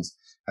backgrounds,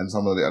 and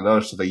some of the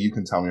other stuff that you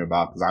can tell me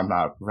about, because I'm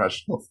not a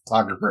professional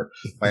photographer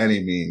by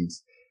any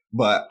means.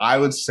 But I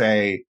would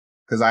say,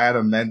 because I had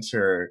a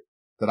mentor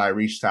that I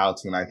reached out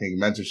to, and I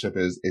think mentorship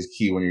is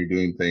key when you're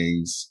doing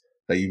things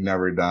that you've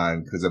never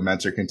done, because a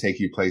mentor can take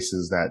you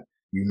places that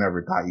you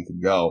never thought you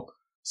could go.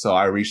 So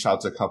I reached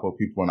out to a couple of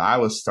people when I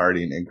was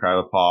starting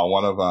Incredipaw.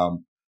 One of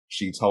them,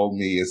 she told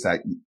me is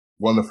that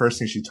one of the first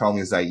things she told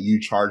me is that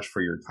you charge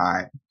for your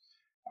time.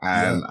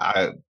 And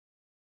I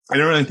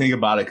didn't really think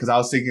about it because I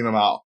was thinking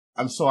about,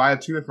 so I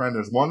had two different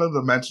mentors. One of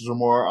the mentors were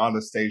more on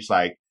the stage,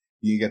 like,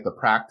 you get the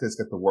practice,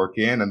 get the work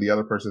in. And the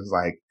other person's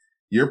like,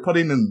 you're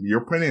putting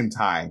in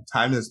time.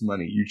 Time is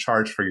money. You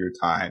charge for your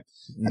time.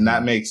 Mm-hmm. And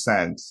that makes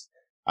sense.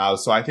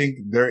 So I think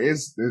there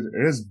is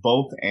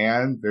both,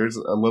 and there's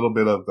a little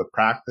bit of the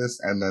practice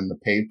and then the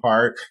paid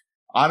part.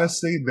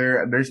 Honestly,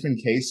 there's been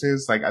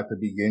cases like at the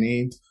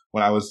beginning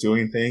when I was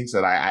doing things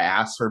that I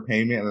asked for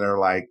payment and they're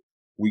like,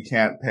 we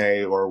can't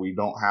pay, or we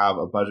don't have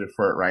a budget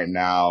for it right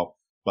now.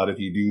 But if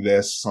you do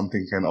this,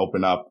 something can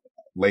open up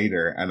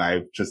later. And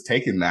I've just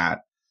taken that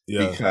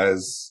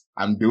because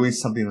I'm doing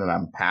something that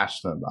I'm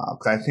passionate about.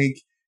 Because I think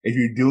if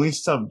you're doing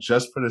stuff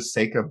just for the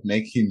sake of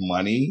making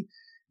money,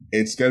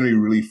 it's going to be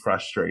really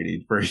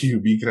frustrating for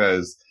you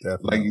because,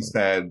 like you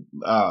said,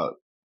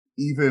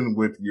 even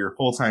with your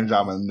full-time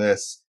job in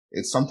this,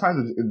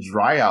 sometimes it's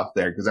dry out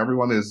there because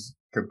everyone is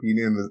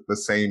competing in the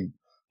same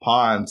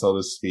pond, so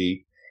to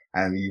speak.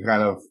 and you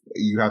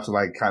have to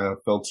like kind of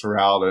filter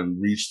out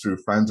and reach through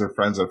friends of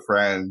friends of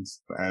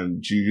friends.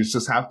 And you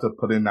just have to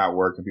put in that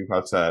work, and people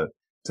have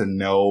to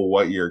know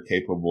what you're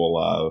capable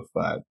of.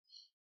 But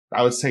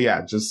I would say,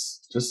 yeah,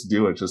 just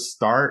do it. Just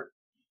start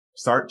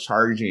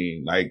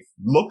charging. Like,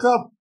 look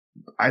up,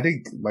 I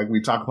think, like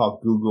we talk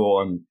about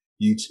Google and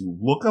YouTube,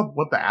 look up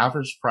what the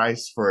average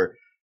price for,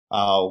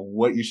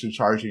 what you should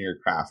charge in your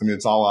craft. I mean,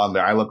 it's all on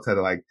there. I looked at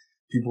it like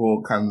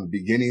people kind of the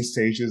beginning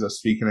stages of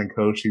speaking and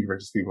coaching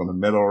versus people in the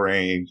middle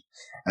range.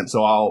 And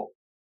so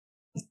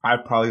I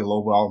probably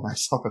lowball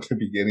myself at the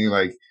beginning,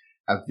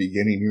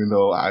 even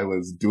though I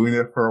was doing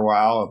it for a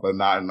while, but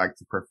not in like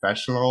the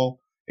professional,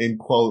 in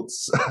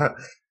quotes,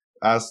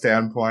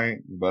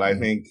 standpoint. But I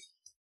think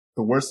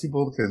the worst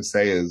people can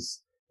say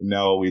is,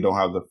 no, we don't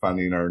have the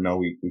funding, or no,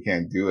 we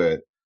can't do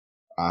it.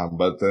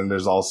 But then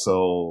there's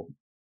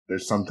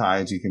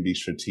sometimes you can be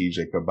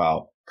strategic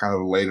about kind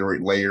of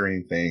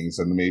layering things,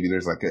 and maybe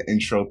there's like an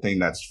intro thing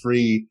that's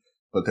free,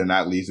 but then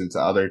that leads into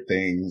other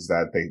things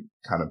that they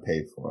kind of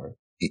pay for.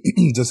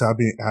 Just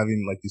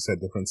having, like you said,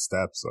 different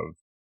steps of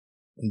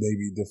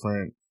maybe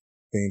different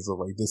things of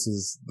like, this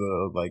is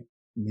the like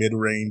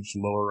mid-range,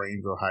 lower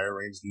range, or higher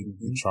range you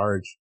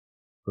charge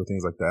for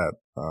things like that.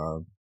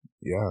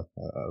 Yeah,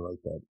 I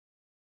like that.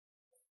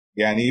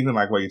 Yeah, and even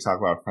like what you talk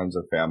about friends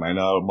or family. I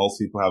know most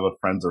people have a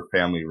friends or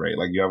family rate.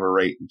 Like, you have a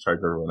rate you charge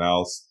everyone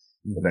else,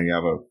 but then you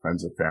have a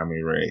friends or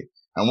family rate.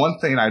 And one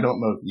thing, I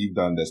don't know if you've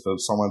done this, but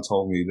someone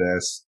told me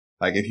this,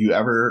 like, if you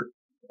ever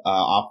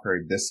offer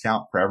a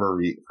discount for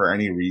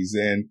any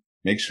reason,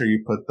 make sure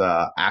you put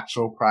the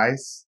actual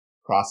price,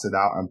 cross it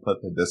out, and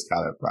put the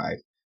discounted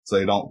price, so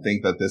they don't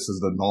think that this is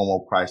the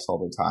normal price all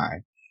the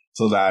time.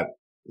 So they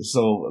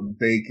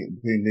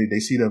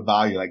see the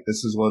value, like,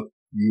 this is what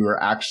you are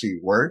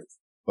actually worth.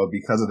 But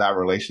because of that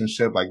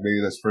relationship, like, maybe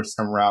this first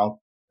time around,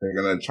 they're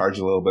going to charge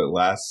a little bit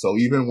less. So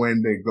even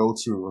when they go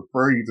to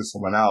refer you to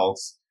someone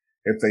else,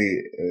 if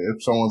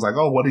someone's like,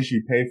 oh, what did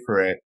you pay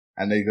for it?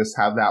 And they just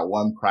have that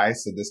one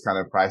price, a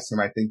discounted price, and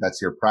I think that's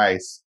your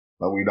price.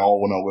 But we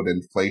all know with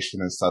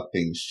inflation and stuff,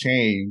 things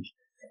change.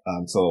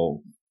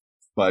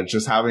 But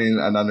just having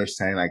an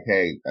understanding, like,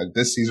 hey, at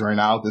this season right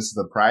now, this is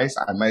the price.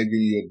 I might give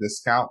you a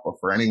discount, but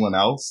for anyone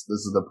else, this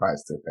is the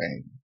price they're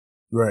paying.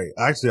 Right.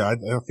 Actually, I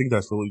think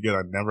that's really good.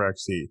 I never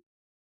actually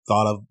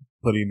thought of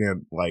putting it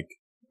like,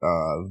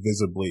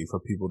 visibly for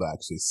people to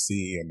actually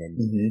see, and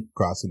then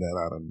crossing that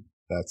out. And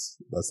that's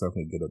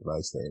definitely good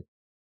advice there.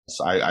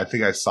 So I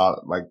think I saw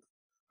it, like,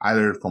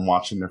 either from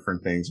watching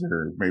different things,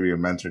 or maybe a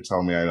mentor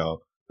told me, I know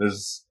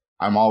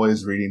I'm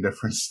always reading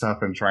different stuff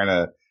and trying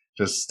to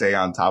just stay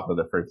on top of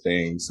different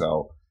things.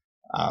 So,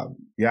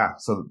 yeah,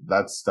 so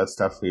that's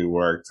definitely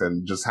worked.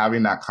 And just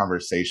having that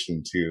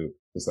conversation too,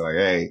 just like,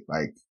 hey,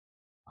 like,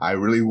 I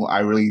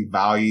really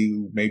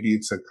value, maybe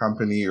it's a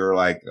company or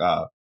like,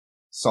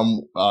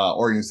 some,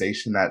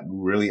 organization that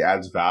really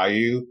adds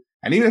value.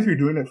 And even if you're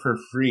doing it for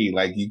free,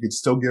 like, you could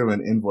still give them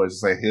an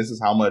invoice and say, this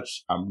is how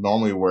much I'm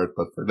normally worth,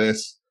 but for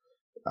this,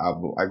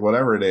 like,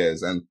 whatever it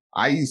is. And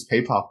I use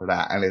PayPal for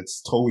that, and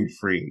it's totally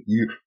free.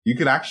 You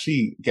could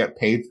actually get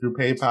paid through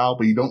PayPal,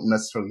 but you don't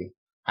necessarily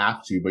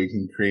have to, but you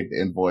can create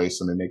the invoice,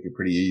 and they make it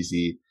pretty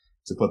easy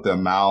to put the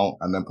amount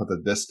and then put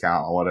the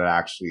discount on what it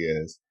actually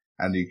is.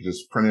 And you can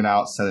just print it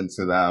out, send it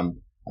to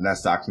them, and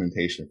that's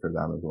documentation for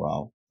them as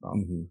well. So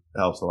it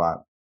helps a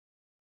lot.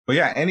 But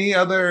yeah, any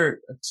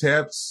other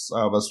tips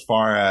as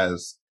far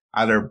as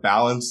either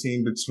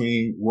balancing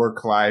between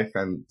work life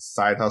and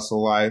side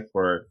hustle life,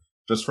 or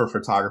just for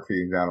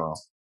photography in general?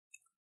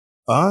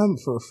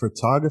 For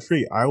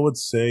photography, I would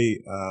say,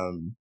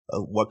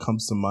 what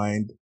comes to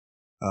mind,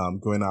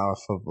 going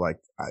off of, like,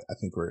 I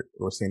think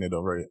we're saying it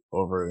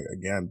over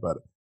again, but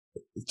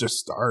just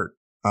start.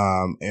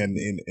 And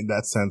in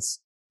that sense,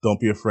 don't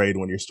be afraid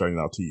when you're starting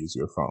out to use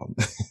your phone.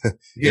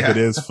 If it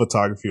is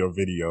photography or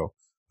video,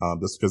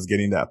 just because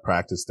getting that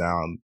practice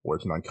down,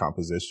 working on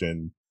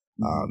composition,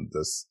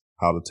 just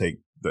how to take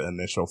the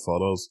initial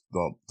photos.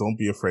 Don't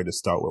be afraid to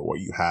start with what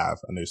you have.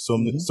 And there's so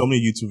many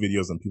YouTube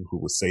videos and people who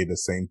will say the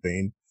same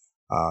thing,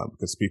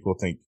 because people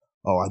think,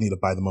 oh, I need to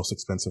buy the most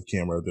expensive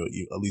camera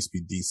to at least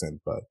be decent.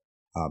 But,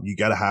 you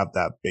got to have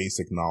that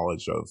basic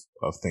knowledge of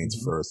things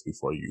first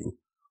before you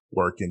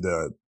work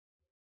into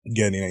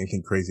getting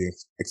anything crazy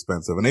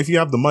expensive. And if you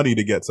have the money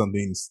to get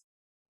something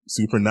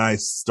super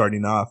nice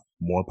starting off,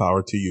 more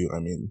power to you.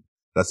 I mean,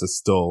 that's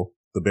still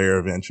the barrier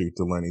of entry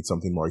to learning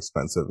something more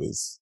expensive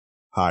is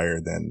higher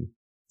than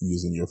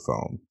using your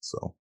phone.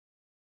 So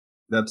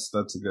that's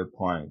a good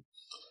point.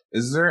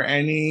 Is there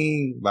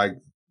any, like,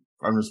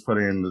 I'm just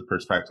putting in the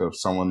perspective of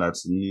someone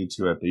that's new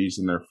to it, they're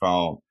using their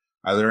phone.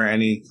 Are there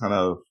any kind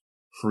of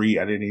free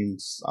editing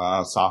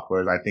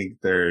softwares? I think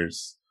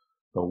there's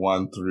the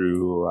one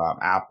through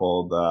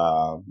Apple,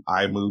 the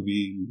iMovie,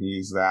 you can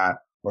use that.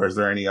 Or is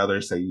there any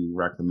others that you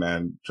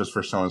recommend just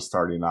for someone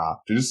starting off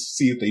to just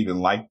see if they even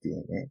like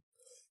doing it?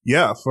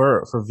 Yeah,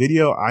 for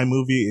video,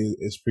 iMovie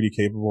is pretty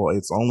capable.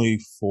 It's only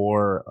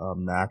for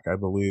Mac, I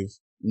believe.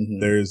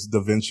 There's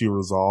DaVinci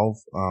Resolve,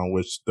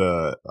 which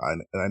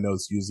I know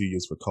it's usually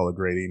used for color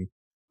grading.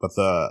 but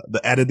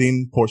the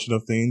editing portion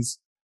of things,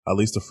 at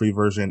least the free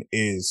version,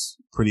 is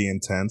pretty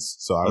intense.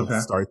 So I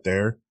would start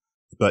there.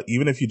 But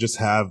even if you just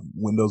have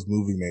Windows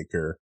Movie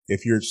Maker,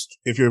 if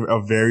you're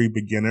a very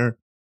beginner,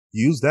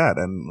 use that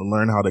and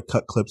learn how to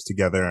cut clips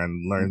together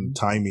and learn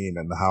timing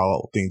and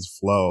how things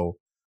flow.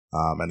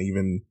 And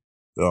even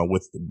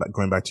with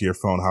going back to your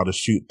phone, how to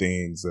shoot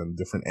things and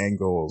different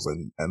angles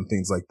and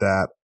things like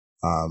that.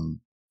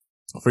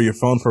 For your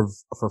phone, for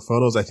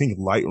photos, I think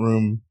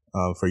Lightroom,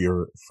 for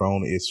your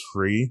phone is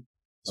free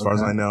as far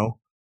as I know.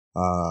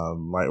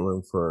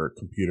 Lightroom for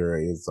computer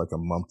is like a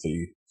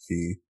monthly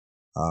fee.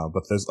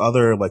 But there's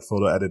other like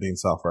photo editing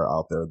software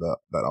out there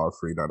that are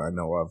free that I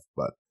know of,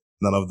 but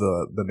none of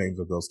the names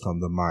of those come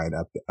to mind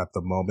at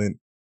the moment.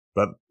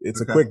 But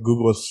it's a quick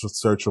Google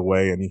search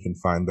away and you can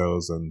find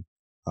those. And,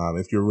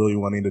 if you're really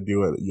wanting to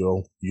do it,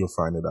 you'll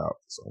find it out.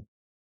 So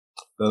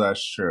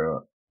that's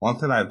true. One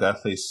thing I've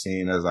definitely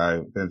seen as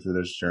I've been through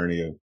this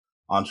journey of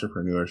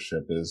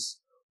entrepreneurship is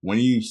when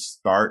you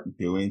start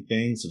doing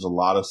things, there's a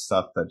lot of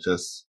stuff that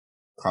just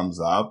comes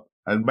up.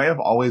 It may have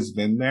always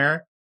been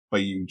there,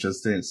 but you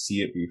just didn't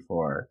see it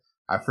before.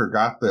 I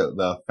forgot the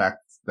effect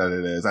that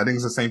it is. I think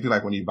it's the same thing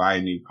like when you buy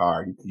a new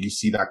car. You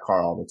see that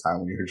car all the time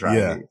when you're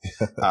driving.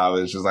 Yeah.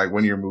 It's just like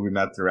when you're moving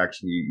that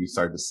direction, you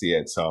start to see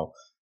it. So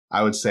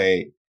I would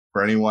say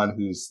for anyone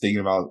who's thinking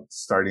about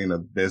starting a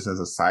business,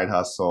 a side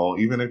hustle,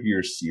 even if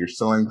you're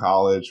still in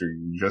college or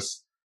you're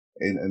just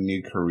in a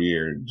new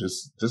career,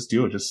 just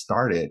do it. Just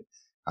start it.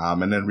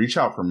 And then reach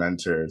out for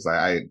mentors.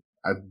 I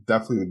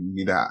definitely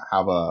need to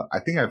have I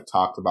think I've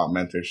talked about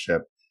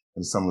mentorship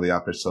in some of the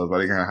episodes,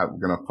 but I'm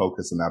going to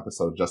focus an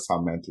episode just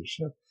on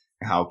mentorship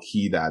and how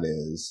key that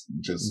is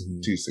just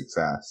to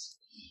success.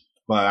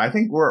 But I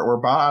think we're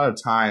about out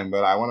of time,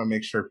 but I want to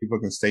make sure people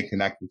can stay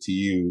connected to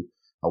you,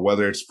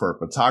 whether it's for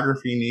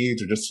photography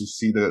needs or just to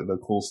see the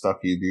cool stuff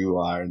you do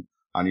on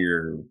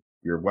your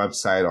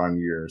website, on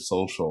your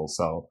social.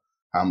 So,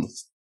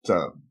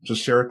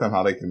 just share with them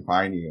how they can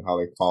find you, how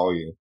they follow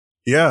you.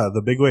 Yeah,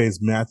 the big way is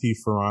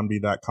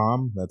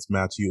MatthewFaronbi.com. That's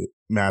Matthew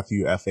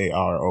FARONBI.com.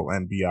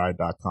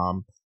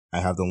 I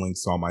have the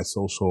links to all my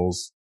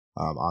socials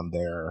on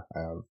there. I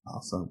have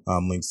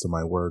links to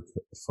my work,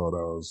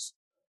 photos,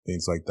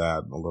 things like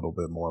that, a little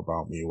bit more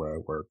about me, where I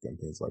work and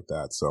things like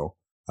that. So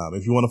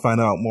if you want to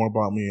find out more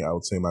about me, I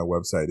would say my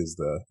website is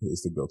the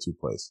go-to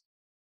place.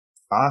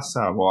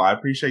 Awesome. Well, I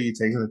appreciate you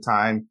taking the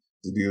time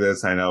to do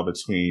this. I know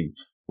between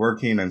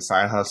working and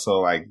side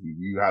hustle, like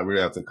you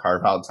really have to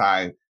carve out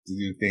time to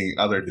do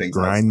other things. The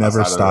grind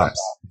never stops.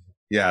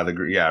 The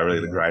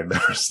grind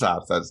never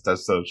stops.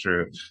 That's so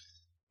true.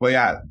 Well,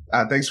 yeah,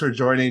 thanks for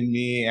joining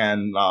me.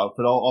 And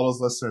for all those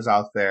listeners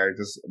out there,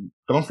 just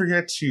don't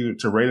forget to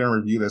rate and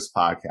review this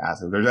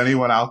podcast. If there's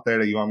anyone out there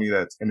that you want me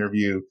to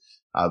interview,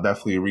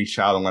 definitely reach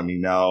out and let me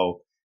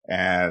know.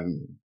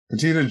 And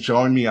continue to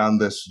join me on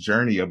this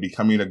journey of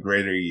becoming a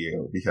greater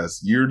you,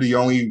 because you're the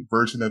only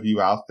version of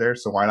you out there.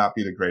 So why not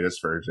be the greatest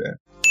version?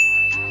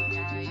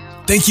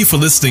 Thank you for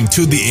listening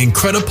to the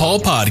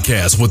Incredipaul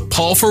Podcast with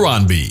Paul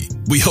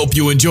Faronbi. We hope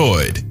you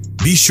enjoyed.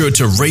 Be sure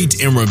to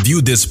rate and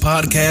review this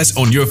podcast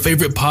on your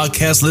favorite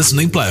podcast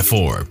listening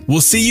platform.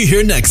 We'll see you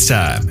here next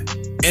time.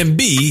 And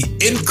be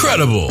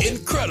incredible.